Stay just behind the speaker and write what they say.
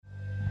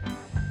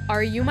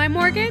Are You My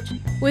Mortgage?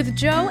 With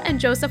Joe and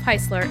Joseph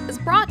Heisler is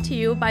brought to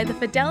you by the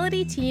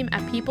Fidelity team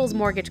at People's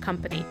Mortgage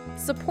Company,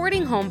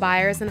 supporting home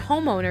buyers and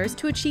homeowners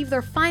to achieve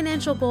their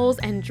financial goals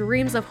and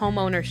dreams of home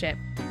ownership.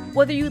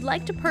 Whether you'd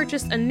like to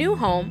purchase a new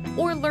home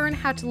or learn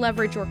how to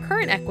leverage your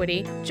current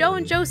equity, Joe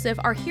and Joseph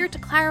are here to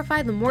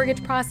clarify the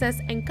mortgage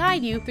process and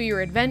guide you through your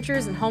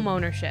adventures in home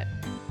ownership.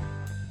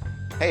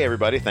 Hey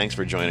everybody, thanks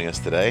for joining us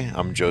today.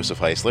 I'm Joseph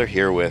Heisler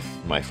here with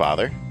my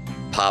father,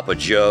 Papa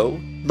Joe,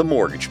 the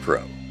mortgage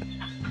pro.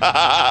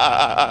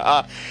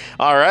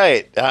 All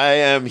right, I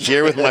am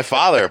here with my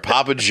father,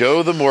 Papa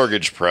Joe, the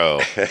mortgage pro.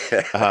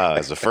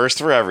 It's a first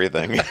for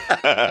everything.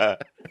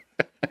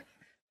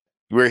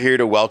 We're here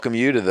to welcome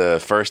you to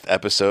the first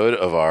episode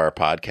of our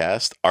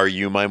podcast, Are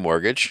You My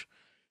Mortgage?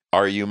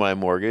 Are You My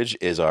Mortgage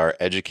is our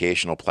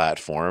educational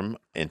platform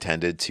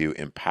intended to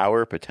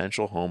empower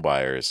potential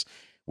homebuyers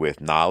with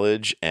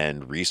knowledge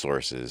and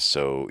resources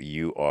so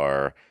you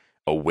are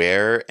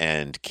aware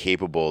and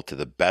capable to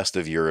the best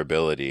of your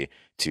ability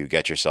to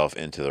get yourself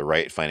into the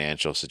right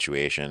financial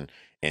situation,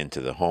 into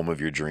the home of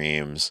your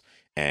dreams,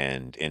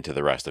 and into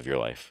the rest of your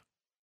life.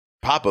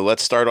 Papa,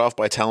 let's start off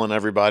by telling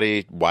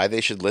everybody why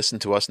they should listen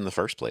to us in the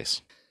first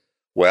place.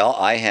 Well,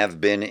 I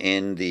have been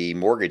in the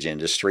mortgage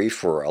industry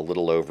for a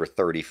little over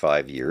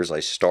 35 years. I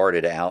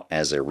started out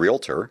as a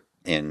realtor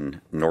in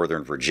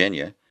Northern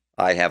Virginia.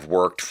 I have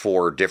worked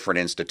for different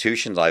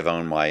institutions. I've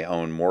owned my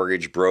own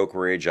mortgage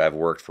brokerage. I've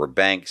worked for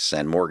banks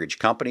and mortgage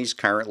companies,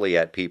 currently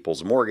at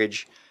People's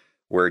Mortgage,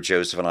 where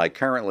Joseph and I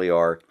currently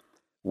are.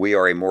 We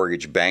are a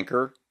mortgage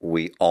banker.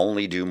 We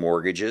only do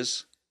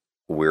mortgages.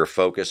 We're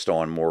focused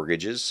on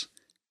mortgages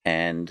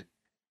and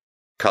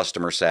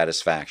customer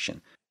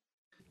satisfaction.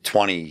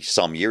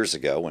 20-some years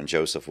ago, when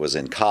Joseph was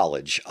in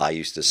college, I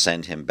used to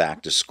send him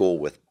back to school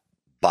with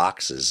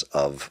boxes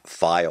of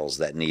files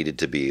that needed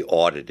to be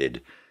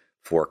audited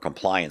for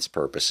compliance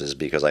purposes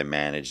because I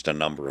managed a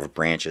number of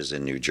branches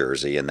in New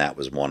Jersey, and that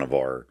was one of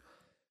our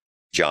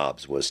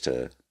jobs, was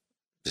to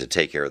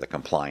take care of the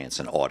compliance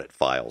and audit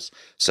files.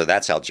 So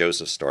that's how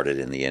Joseph started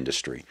in the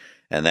industry.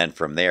 And then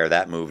from there,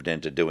 that moved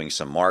into doing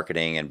some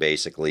marketing, and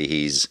basically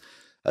he's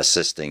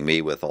assisting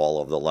me with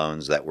all of the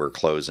loans that we're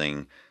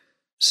closing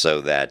so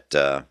that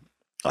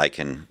I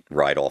can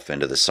ride off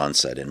into the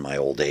sunset in my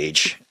old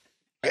age.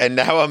 And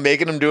now I'm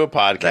making him do a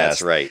podcast.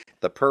 That's right.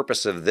 The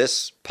purpose of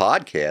this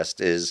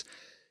podcast is,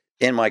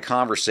 in my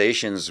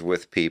conversations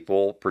with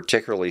people,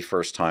 particularly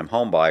first-time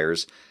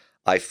homebuyers,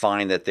 I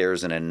find that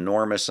there's an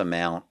enormous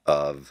amount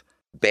of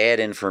bad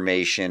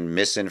information,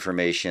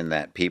 misinformation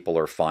that people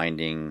are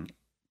finding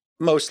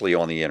mostly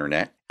on the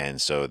internet.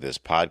 And so this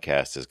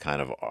podcast is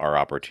kind of our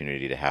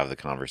opportunity to have the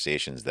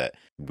conversations that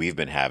we've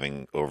been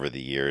having over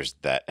the years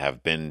that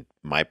have been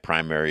my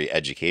primary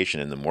education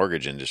in the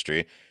mortgage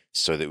industry,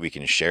 so that we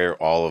can share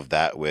all of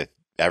that with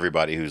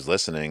everybody who's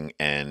listening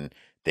and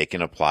they can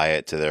apply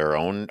it to their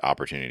own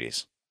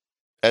opportunities.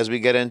 As we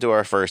get into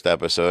our first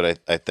episode,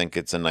 I think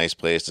it's a nice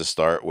place to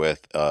start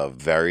with a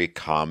very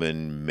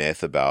common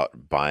myth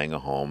about buying a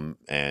home,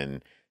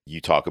 and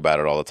you talk about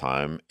it all the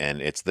time,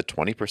 and it's the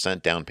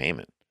 20% down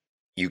payment.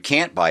 You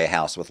can't buy a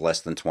house with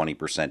less than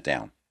 20%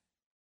 down.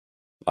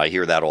 I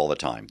hear that all the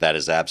time. That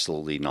is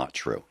absolutely not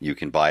true. You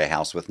can buy a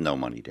house with no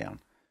money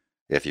down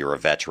if you're a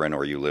veteran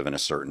or you live in a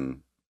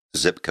certain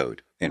zip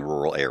code in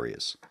rural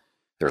areas.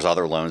 There's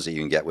other loans that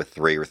you can get with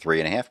 3 or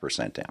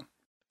 3.5% down.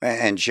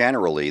 And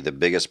generally, the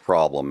biggest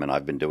problem, and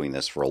I've been doing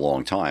this for a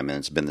long time, and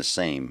it's been the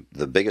same,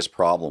 the biggest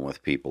problem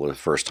with people,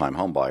 first-time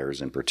home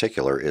buyers in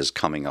particular, is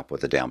coming up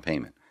with a down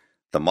payment.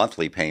 The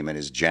monthly payment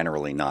is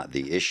generally not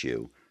the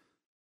issue.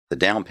 The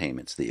down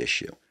payment's the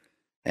issue.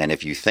 And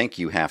if you think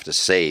you have to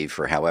save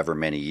for however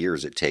many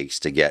years it takes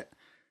to get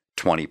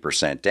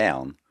 20%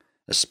 down,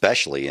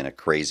 especially in a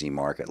crazy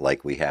market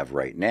like we have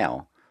right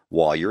now,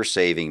 while you're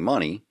saving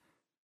money,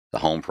 the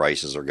home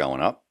prices are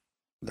going up,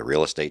 the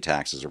real estate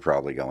taxes are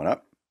probably going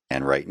up,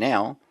 and right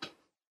now,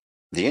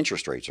 the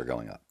interest rates are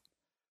going up.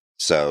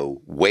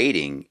 So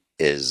waiting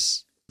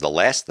is the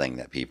last thing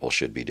that people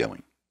should be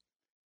doing.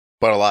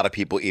 But a lot of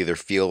people either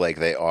feel like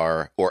they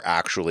are or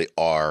actually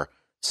are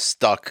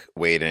stuck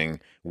waiting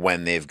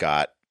when they've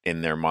got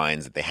in their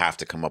minds that they have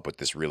to come up with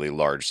this really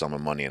large sum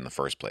of money in the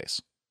first place.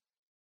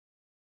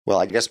 Well,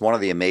 I guess one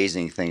of the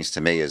amazing things to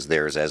me is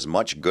there's as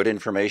much good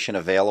information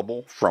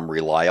available from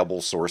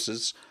reliable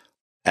sources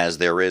as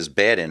there is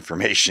bad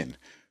information,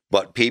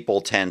 but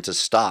people tend to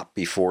stop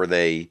before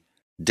they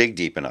dig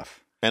deep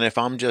enough. And if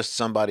I'm just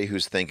somebody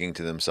who's thinking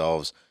to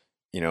themselves,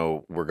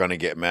 we're going to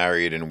get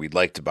married and we'd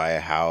like to buy a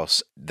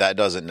house, that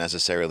doesn't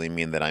necessarily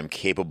mean that I'm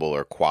capable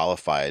or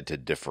qualified to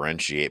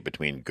differentiate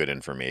between good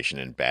information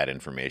and bad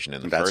information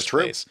in the first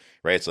place.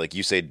 Right? It's like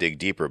you say dig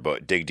deeper,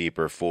 but dig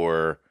deeper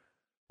for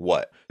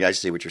what? Yeah, I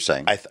see what you're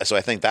saying. So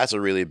I think that's a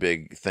really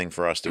big thing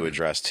for us to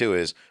address too,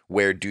 is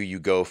where do you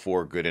go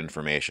for good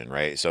information,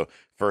 right? So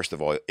first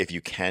of all, if you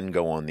can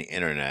go on the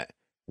internet,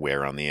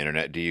 where on the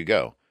internet do you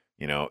go?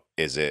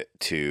 Is it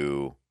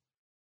to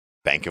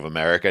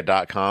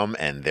bankofamerica.com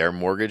and their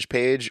mortgage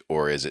page,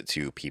 or is it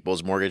to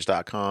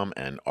peoplesmortgage.com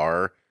and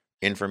our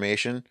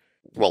information?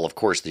 Well, of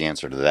course, the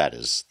answer to that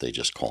is they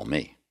just call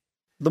me.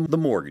 The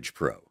Mortgage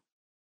Pro.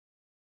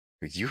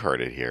 You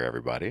heard it here,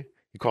 everybody.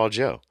 You call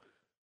Joe.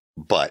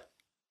 But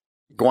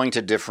going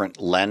to different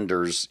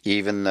lenders,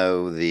 even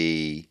though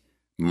the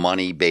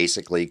money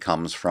basically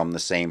comes from the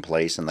same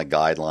place and the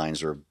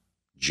guidelines are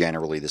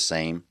generally the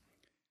same,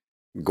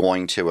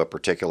 going to a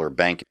particular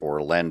bank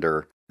or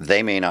lender,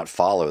 they may not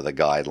follow the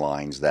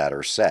guidelines that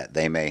are set.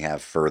 They may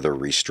have further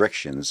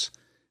restrictions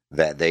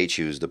that they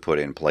choose to put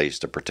in place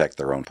to protect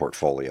their own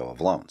portfolio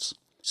of loans.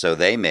 So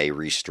they may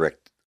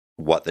restrict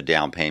what the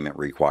down payment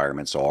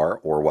requirements are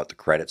or what the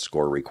credit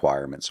score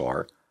requirements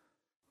are.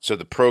 So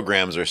the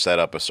programs are set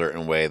up a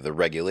certain way, the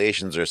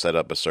regulations are set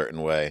up a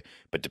certain way,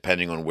 but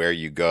depending on where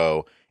you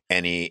go,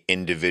 any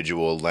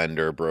individual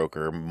lender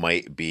broker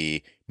might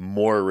be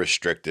more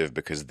restrictive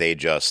because they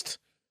just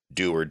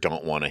do or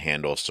don't want to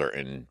handle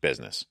certain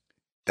business.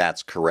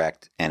 That's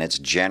correct. And it's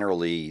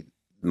generally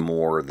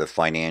more the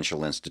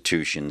financial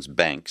institutions,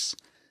 banks,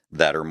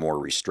 that are more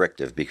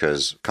restrictive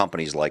because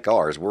companies like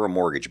ours, we're a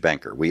mortgage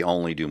banker. We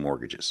only do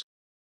mortgages.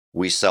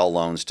 We sell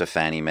loans to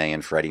Fannie Mae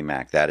and Freddie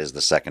Mac. That is the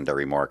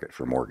secondary market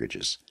for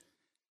mortgages.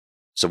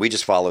 So we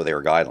just follow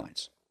their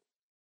guidelines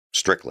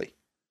strictly.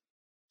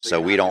 So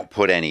we don't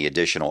put any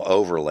additional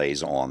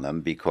overlays on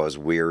them because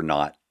we're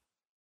not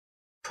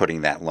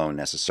putting that loan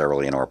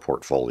necessarily in our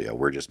portfolio.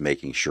 We're just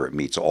making sure it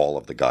meets all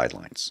of the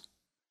guidelines.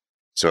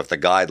 So if the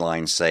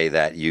guidelines say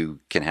that you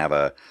can have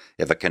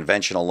if a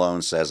conventional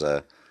loan says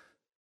a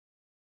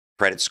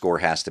credit score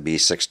has to be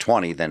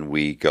 620, then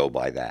we go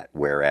by that.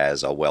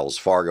 Whereas a Wells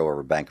Fargo or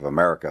a Bank of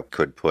America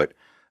could put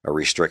a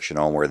restriction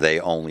on where they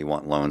only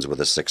want loans with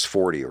a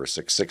 640 or a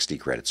 660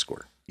 credit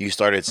score. You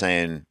started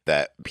saying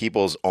that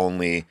People's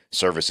only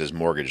services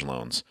mortgage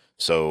loans.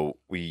 So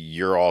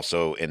you're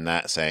also in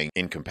that saying,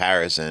 in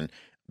comparison,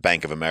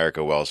 Bank of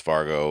America, Wells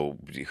Fargo,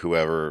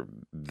 whoever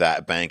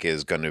that bank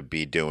is going to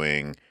be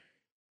doing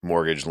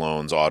mortgage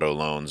loans, auto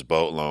loans,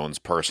 boat loans,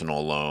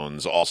 personal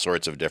loans, all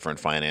sorts of different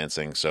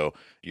financing. So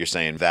you're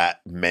saying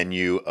that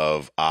menu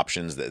of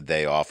options that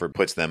they offer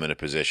puts them in a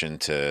position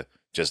to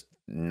just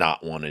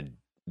not want to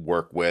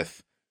work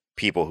with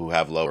people who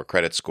have lower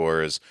credit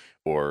scores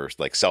or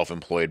like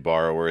self-employed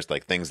borrowers,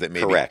 like things that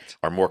maybe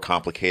are more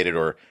complicated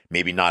or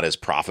maybe not as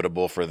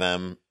profitable for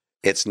them.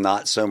 It's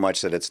not so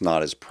much that it's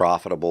not as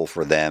profitable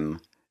for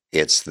them.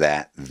 It's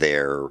that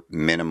they're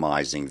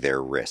minimizing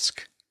their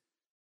risk.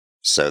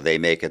 So they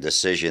make a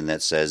decision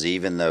that says,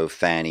 even though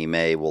Fannie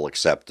Mae will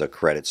accept a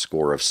credit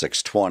score of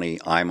 620,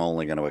 I'm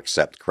only going to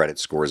accept credit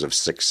scores of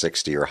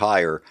 660 or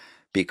higher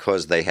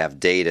because they have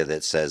data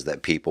that says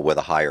that people with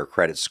a higher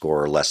credit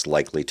score are less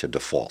likely to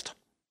default.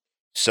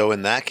 So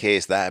in that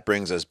case, that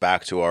brings us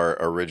back to our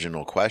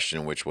original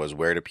question, which was,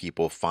 where do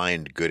people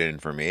find good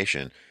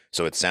information?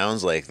 So it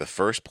sounds like the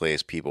first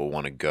place people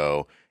want to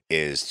go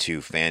is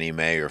to Fannie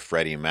Mae or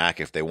Freddie Mac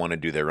if they want to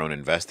do their own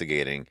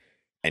investigating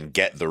and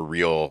get the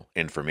real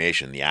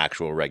information, the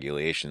actual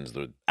regulations,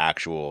 the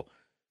actual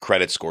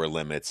credit score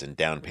limits and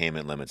down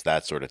payment limits,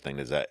 that sort of thing.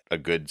 Is that a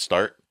good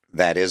start?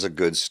 That is a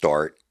good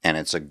start. And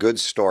it's a good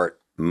start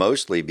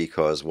mostly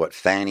because what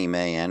Fannie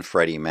Mae and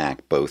Freddie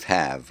Mac both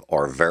have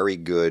are very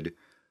good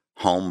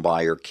home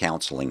buyer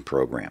counseling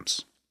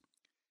programs.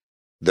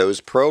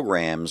 Those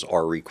programs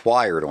are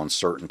required on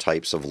certain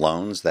types of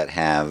loans that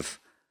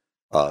have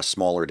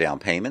smaller down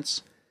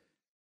payments.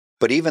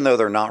 But even though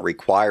they're not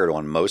required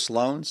on most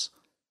loans,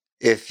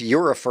 if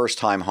you're a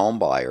first-time home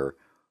buyer,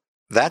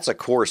 that's a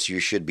course you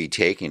should be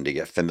taking to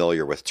get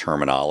familiar with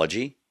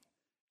terminology,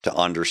 to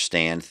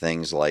understand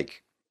things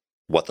like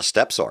what the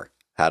steps are.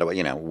 How do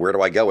I, where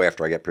do I go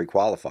after I get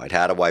pre-qualified?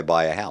 How do I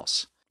buy a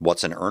house?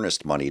 What's an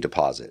earnest money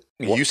deposit?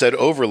 You said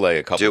overlay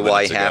a couple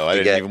minutes ago. I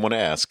didn't even want to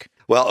ask.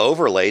 Well,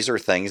 overlays are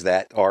things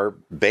that are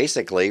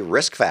basically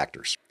risk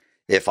factors.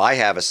 If I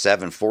have a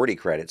 740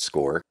 credit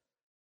score,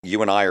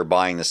 you and I are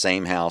buying the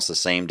same house, the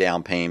same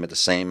down payment, the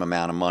same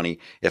amount of money.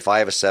 If I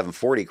have a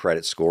 740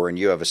 credit score and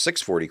you have a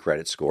 640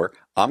 credit score,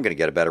 I'm going to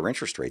get a better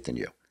interest rate than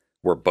you.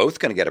 We're both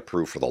going to get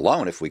approved for the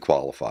loan if we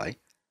qualify,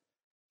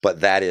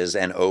 but that is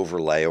an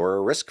overlay or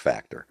a risk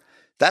factor.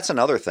 That's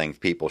another thing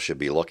people should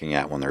be looking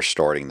at when they're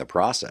starting the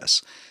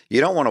process.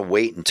 You don't want to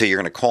wait until you're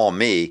going to call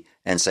me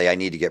and say, I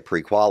need to get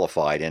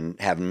pre-qualified and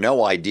have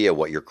no idea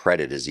what your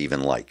credit is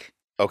even like.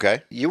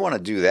 Okay. You want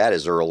to do that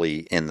as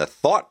early in the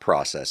thought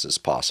process as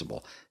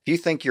possible. If you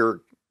think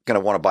you're going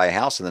to want to buy a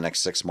house in the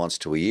next 6 months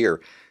to a year,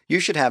 you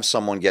should have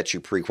someone get you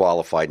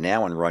pre-qualified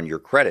now and run your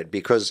credit,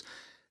 because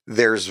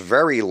there's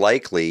very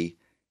likely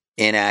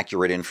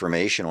inaccurate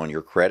information on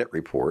your credit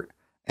report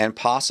and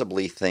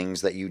possibly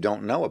things that you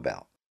don't know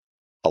about.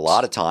 A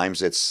lot of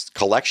times it's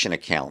collection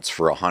accounts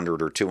for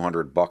 $100 or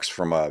 $200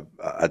 from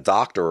a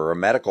doctor or a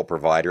medical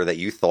provider that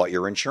you thought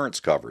your insurance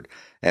covered.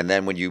 And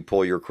then when you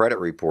pull your credit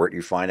report,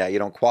 you find out you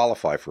don't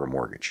qualify for a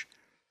mortgage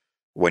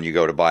when you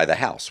go to buy the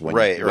house. When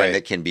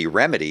it can be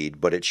remedied,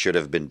 but it should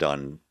have been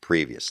done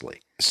previously.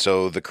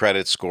 So the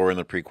credit score and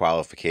the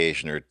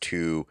pre-qualification are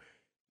two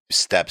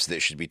steps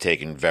that should be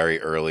taken very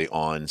early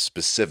on,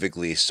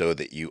 specifically so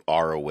that you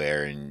are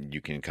aware and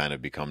you can kind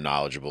of become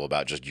knowledgeable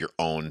about just your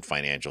own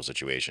financial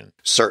situation?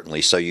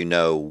 Certainly. So you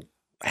know,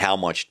 how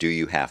much do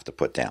you have to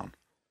put down?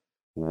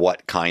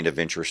 What kind of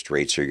interest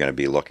rates are you going to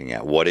be looking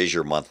at? What is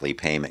your monthly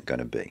payment going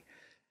to be?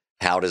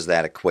 How does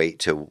that equate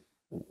to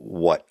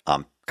what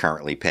I'm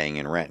currently paying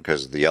in rent?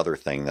 Because the other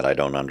thing that I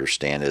don't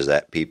understand is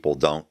that people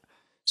don't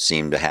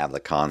seem to have the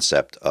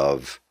concept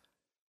of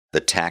the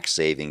tax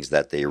savings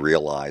that they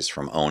realize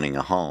from owning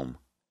a home.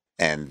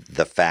 And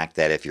the fact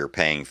that if you're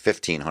paying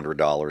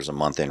 $1,500 a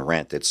month in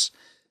rent, it's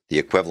the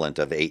equivalent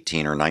of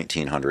 $1,800 or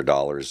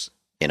 $1,900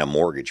 in a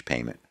mortgage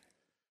payment,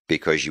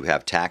 because you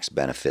have tax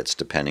benefits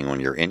depending on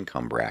your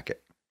income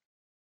bracket.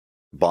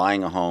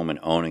 Buying a home and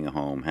owning a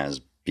home has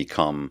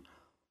become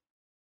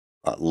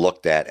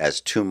looked at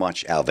as too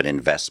much of an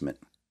investment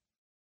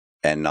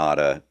and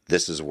not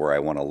this is where I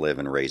want to live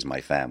and raise my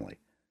family.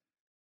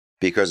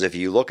 Because if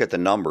you look at the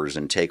numbers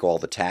and take all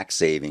the tax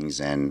savings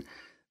and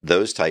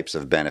those types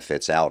of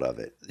benefits out of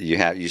it,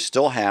 you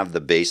still have the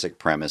basic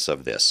premise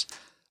of this.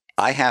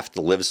 I have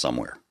to live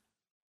somewhere.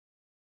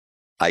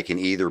 I can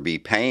either be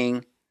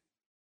paying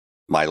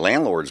my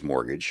landlord's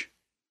mortgage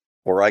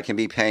or I can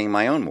be paying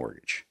my own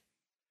mortgage.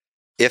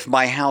 If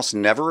my house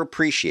never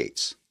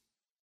appreciates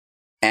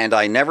and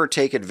I never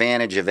take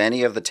advantage of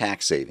any of the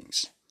tax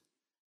savings,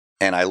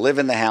 and I live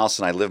in the house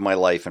and I live my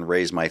life and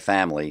raise my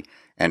family,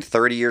 and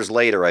 30 years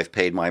later I've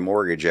paid my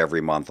mortgage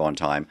every month on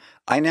time,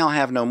 I now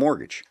have no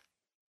mortgage.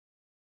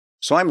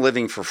 So I'm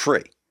living for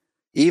free.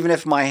 Even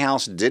if my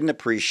house didn't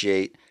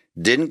appreciate,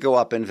 didn't go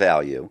up in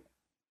value,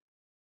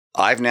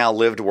 I've now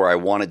lived where I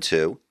wanted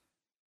to.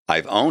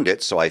 I've owned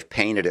it, so I've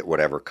painted it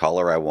whatever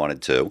color I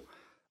wanted to.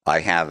 I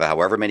have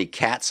however many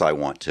cats I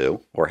want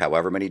to, or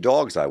however many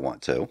dogs I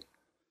want to.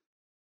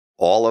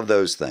 All of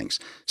those things.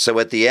 So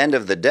at the end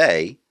of the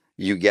day,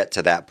 you get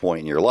to that point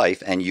in your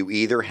life and you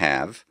either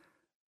have,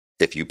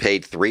 if you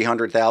paid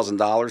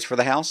 $300,000 for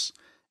the house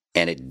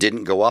and it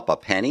didn't go up a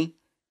penny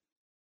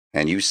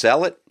and you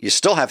sell it, you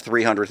still have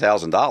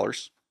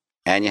 $300,000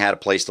 and you had a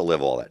place to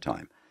live all that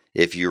time.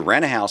 If you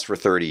rent a house for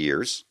 30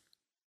 years,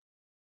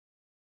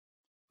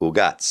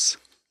 ugats.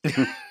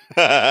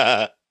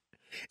 Are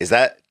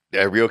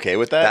we okay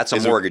with that? That's a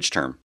mortgage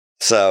term.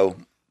 So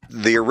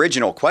the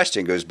original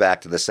question goes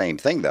back to the same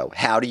thing, though.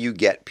 How do you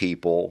get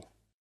people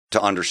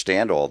to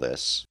understand all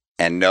this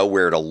and know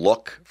where to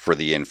look for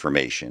the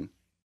information?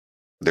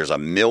 There's a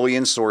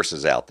million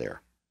sources out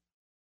there.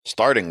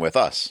 Starting with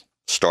us.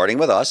 Starting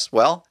with us?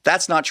 Well,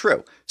 that's not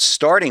true.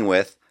 Starting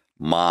with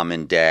mom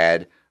and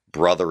dad,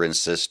 brother and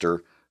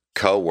sister,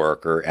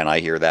 coworker, and I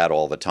hear that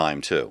all the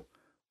time too.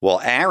 Well,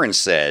 Aaron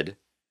said,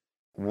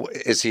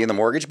 is he in the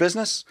mortgage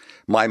business?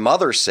 My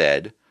mother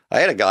said, I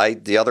had a guy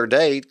the other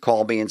day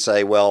call me and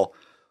say, well,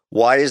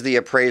 why is the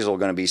appraisal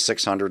going to be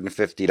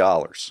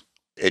 $650?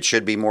 It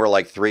should be more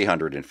like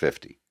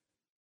 $350.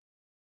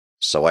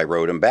 So I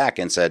wrote him back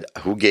and said,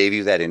 who gave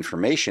you that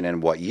information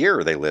and what year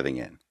are they living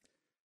in?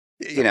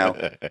 You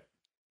know,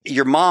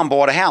 your mom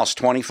bought a house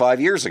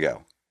 25 years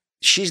ago.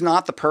 She's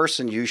not the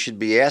person you should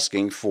be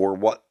asking for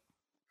what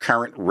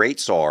current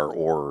rates are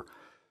or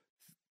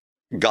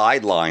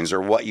guidelines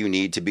or what you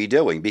need to be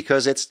doing,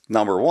 because it's,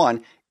 number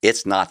one,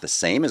 it's not the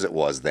same as it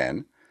was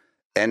then.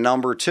 And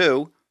number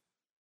two,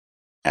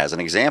 as an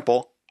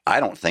example, I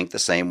don't think the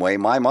same way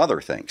my mother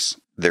thinks.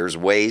 There's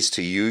ways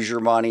to use your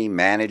money,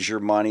 manage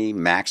your money,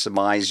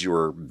 maximize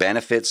your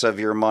benefits of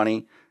your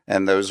money.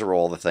 And those are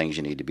all the things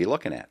you need to be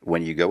looking at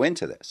when you go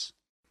into this.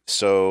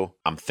 So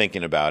I'm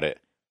thinking about it.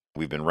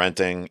 We've been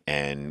renting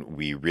and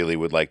we really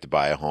would like to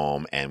buy a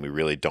home and we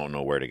really don't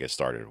know where to get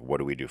started. What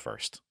do we do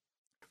first?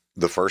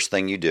 The first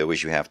thing you do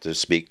is you have to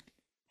speak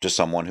to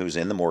someone who's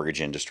in the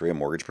mortgage industry, a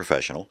mortgage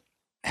professional,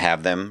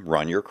 have them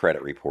run your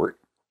credit report,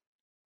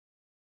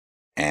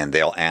 and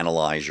they'll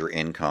analyze your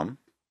income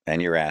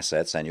and your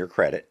assets and your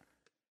credit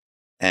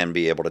and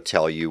be able to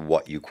tell you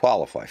what you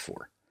qualify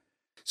for.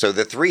 So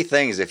the three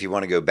things, if you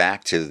want to go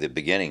back to the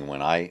beginning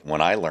when I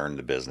learned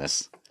the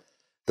business,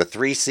 the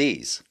 3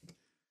 C's: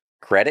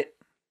 credit,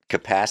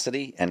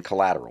 capacity, and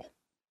collateral.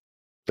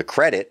 The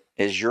credit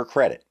is your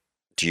credit.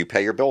 Do you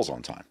pay your bills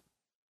on time?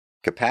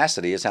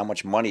 Capacity is how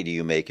much money do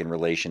you make in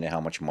relation to how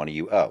much money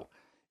you owe.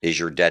 Is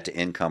your debt to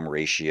income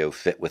ratio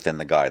fit within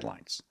the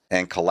guidelines?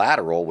 And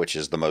collateral, which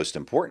is the most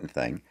important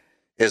thing,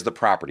 is the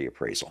property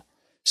appraisal.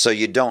 So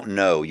you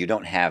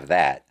don't have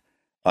that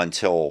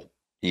until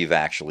you've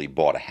actually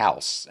bought a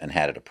house and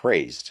had it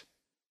appraised,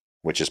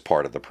 which is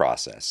part of the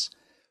process.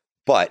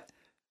 But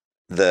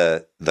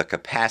the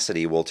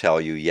capacity will tell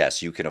you,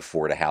 yes, you can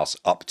afford a house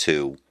up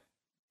to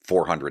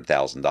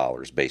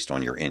 $400,000 based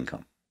on your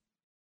income,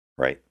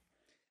 right?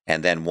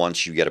 And then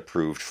once you get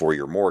approved for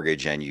your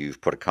mortgage and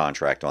you've put a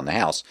contract on the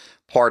house,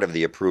 part of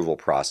the approval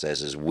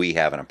process is we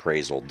have an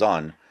appraisal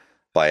done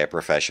by a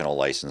professional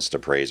licensed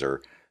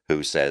appraiser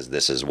who says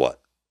this is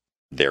what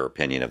their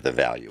opinion of the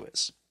value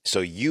is.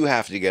 So you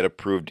have to get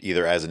approved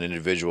either as an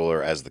individual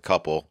or as the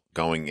couple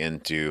going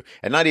into,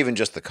 and not even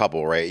just the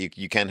couple, right?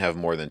 You can have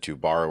more than two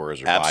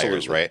borrowers or buyers,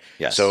 Absolutely. right?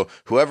 Yes. So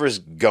whoever's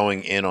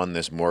going in on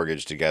this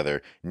mortgage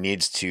together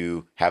needs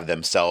to have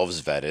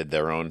themselves vetted,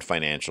 their own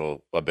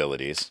financial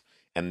abilities.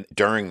 And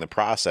during the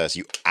process,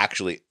 you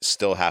actually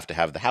still have to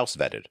have the house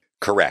vetted.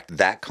 Correct.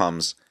 That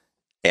comes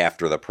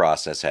after the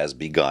process has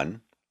begun.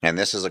 And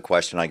this is a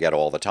question I get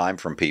all the time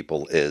from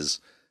people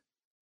is,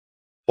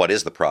 what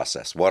is the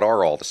process? What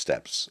are all the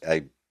steps?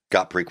 I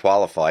got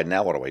pre-qualified.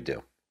 Now what do I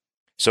do?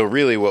 So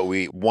really what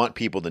we want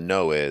people to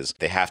know is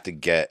they have to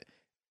get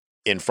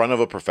in front of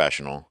a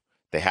professional.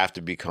 They have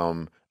to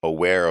become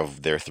aware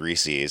of their 3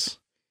 C's.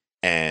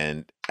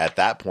 And at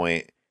that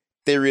point,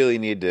 they really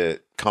need to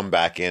come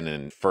back in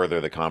and further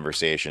the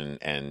conversation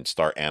and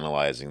start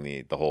analyzing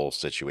the whole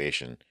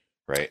situation,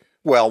 right?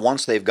 Well,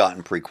 once they've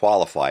gotten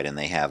pre-qualified and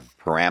they have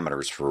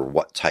parameters for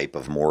what type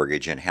of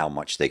mortgage and how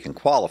much they can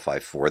qualify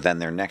for, then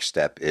their next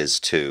step is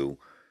to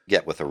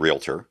get with a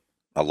realtor,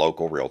 a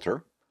local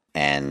realtor,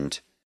 and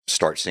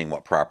start seeing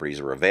what properties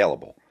are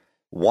available.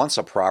 Once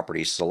a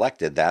property is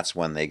selected, that's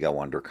when they go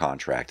under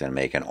contract and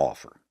make an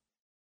offer.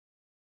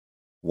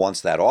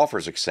 Once that offer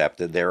is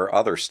accepted, there are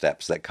other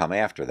steps that come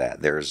after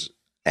that. There's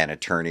an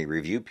attorney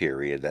review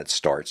period that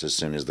starts as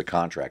soon as the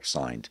contract's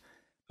signed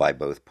by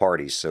both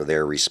parties, so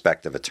their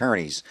respective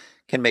attorneys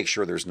can make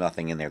sure there's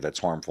nothing in there that's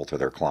harmful to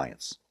their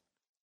clients.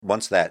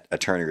 Once that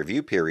attorney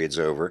review period's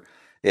over,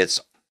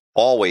 it's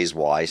always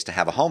wise to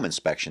have a home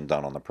inspection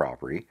done on the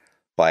property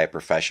by a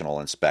professional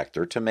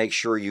inspector to make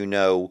sure you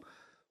know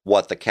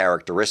what the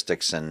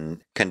characteristics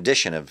and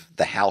condition of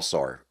the house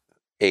are,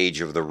 age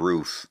of the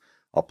roof,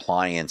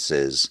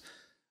 appliances,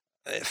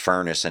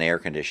 furnace and air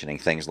conditioning,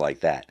 things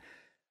like that.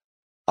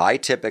 I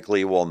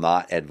typically will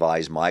not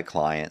advise my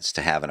clients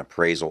to have an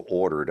appraisal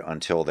ordered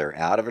until they're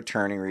out of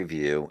attorney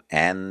review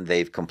and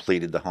they've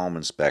completed the home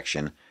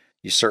inspection.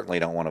 You certainly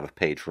don't want to have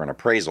paid for an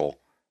appraisal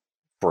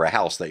for a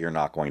house that you're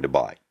not going to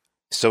buy.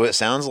 So it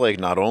sounds like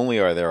not only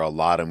are there a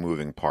lot of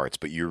moving parts,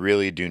 but you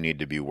really do need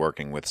to be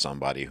working with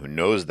somebody who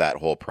knows that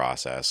whole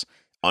process,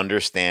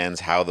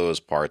 understands how those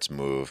parts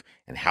move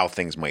and how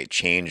things might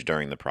change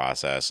during the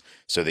process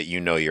so that you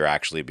know you're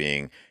actually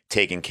being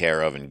taken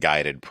care of and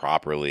guided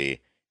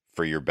properly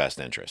for your best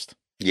interest.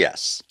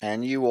 Yes.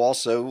 And you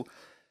also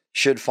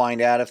should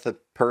find out if the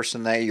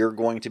person that you're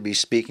going to be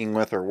speaking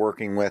with or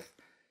working with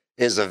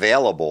is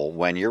available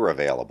when you're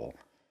available.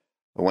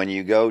 When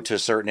you go to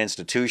certain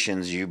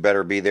institutions, you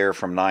better be there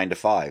from 9 to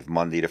 5,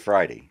 Monday to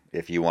Friday,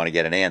 if you want to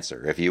get an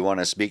answer. If you want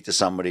to speak to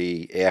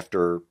somebody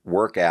after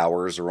work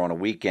hours or on a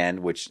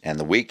weekend, and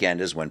the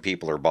weekend is when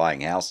people are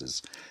buying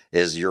houses,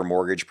 is your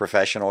mortgage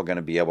professional going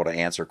to be able to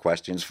answer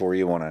questions for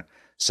you on a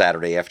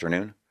Saturday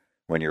afternoon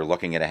when you're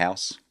looking at a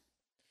house?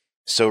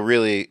 So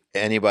really,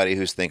 anybody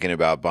who's thinking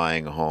about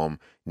buying a home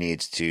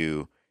needs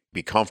to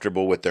be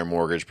comfortable with their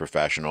mortgage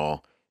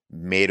professional,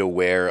 made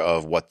aware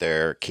of what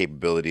their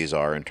capabilities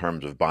are in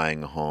terms of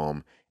buying a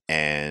home.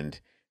 And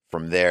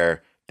from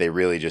there, they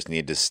really just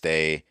need to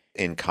stay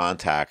in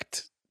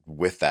contact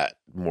with that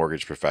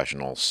mortgage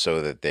professional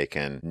so that they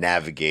can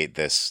navigate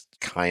this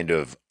kind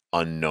of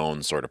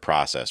unknown sort of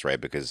process, right?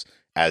 Because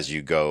as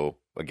you go,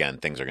 again,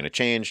 things are going to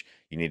change.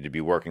 You need to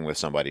be working with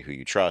somebody who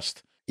you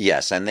trust.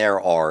 Yes, and there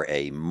are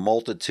a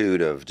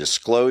multitude of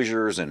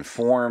disclosures and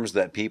forms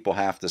that people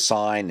have to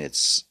sign.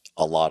 It's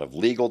a lot of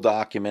legal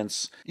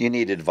documents. You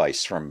need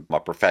advice from a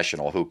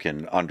professional who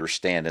can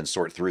understand and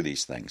sort through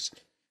these things.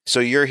 So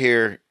you're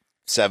here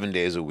 7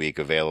 days a week,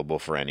 available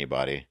for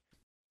anybody.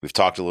 We've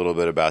talked a little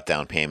bit about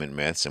down payment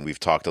myths, and we've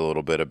talked a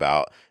little bit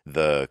about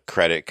the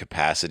credit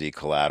capacity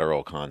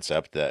collateral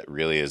concept that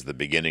really is the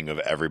beginning of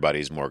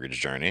everybody's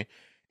mortgage journey.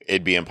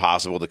 It'd be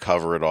impossible to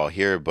cover it all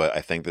here, but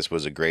I think this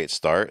was a great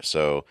start.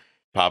 So,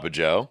 Papa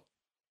Joe,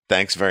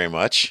 thanks very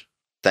much.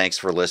 Thanks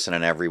for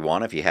listening,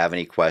 everyone. If you have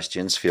any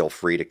questions, feel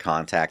free to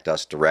contact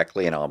us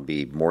directly, and I'll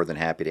be more than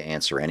happy to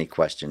answer any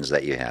questions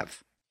that you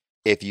have.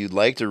 If you'd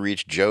like to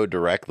reach Joe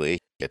directly,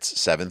 it's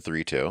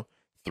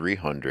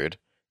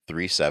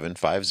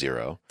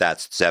 732-300-3750.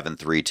 That's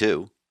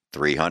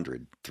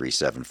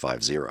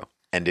 732-300-3750.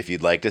 And if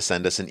you'd like to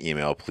send us an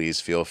email,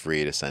 please feel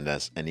free to send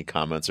us any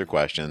comments or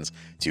questions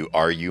to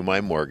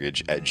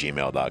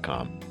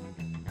areyoumymortgage@gmail.com.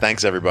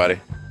 Thanks, everybody.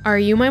 Are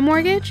You My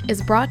Mortgage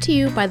is brought to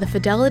you by the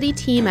Fidelity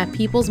team at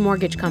People's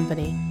Mortgage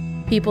Company.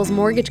 People's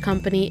Mortgage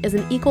Company is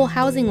an equal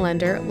housing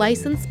lender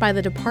licensed by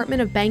the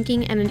Department of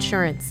Banking and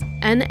Insurance,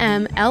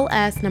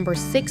 NMLS number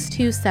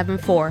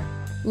 6274.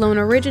 Loan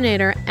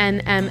originator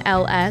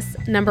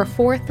NMLS number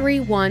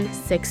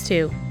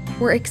 43162.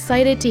 We're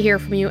excited to hear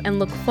from you and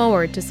look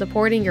forward to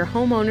supporting your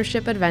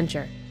homeownership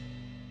adventure.